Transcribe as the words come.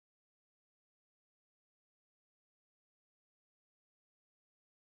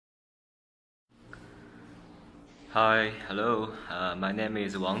Hi, hello. My name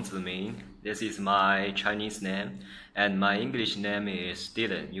is Wang Ziming. This is my Chinese name, and my English name is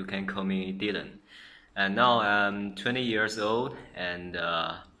Dylan. You can call me Dylan. And now I'm 20 years old, and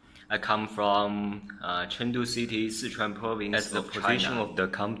I come from Chengdu City, Sichuan province. As the position of the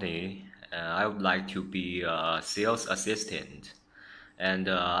company, I would like to be a sales assistant. And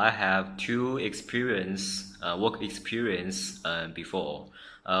I have two work experience before.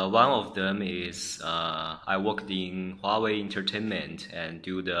 One of them is I worked in Huawei Entertainment and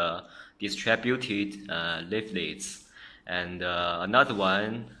do the distributed leaflets. And another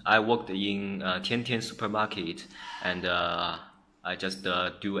one, I worked in Tiantian supermarket, and I just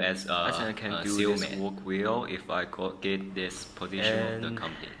do as I think I can do salesman. This work well if I get this position of the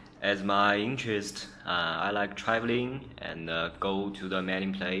company. As my interest, I like traveling and go to the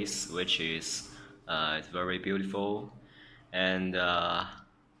many place, which is it's very beautiful. And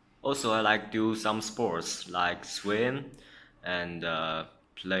also I like do some sports like swim and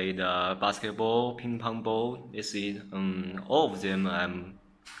play the basketball, ping pong ball. This is all of them.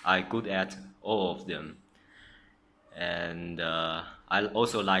 I good at all of them. And I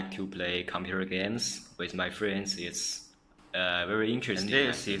also like to play computer games with my friends. It's very interesting. And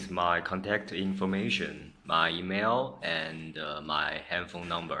this is my contact information, my email and my handphone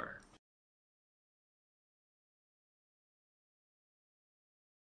number.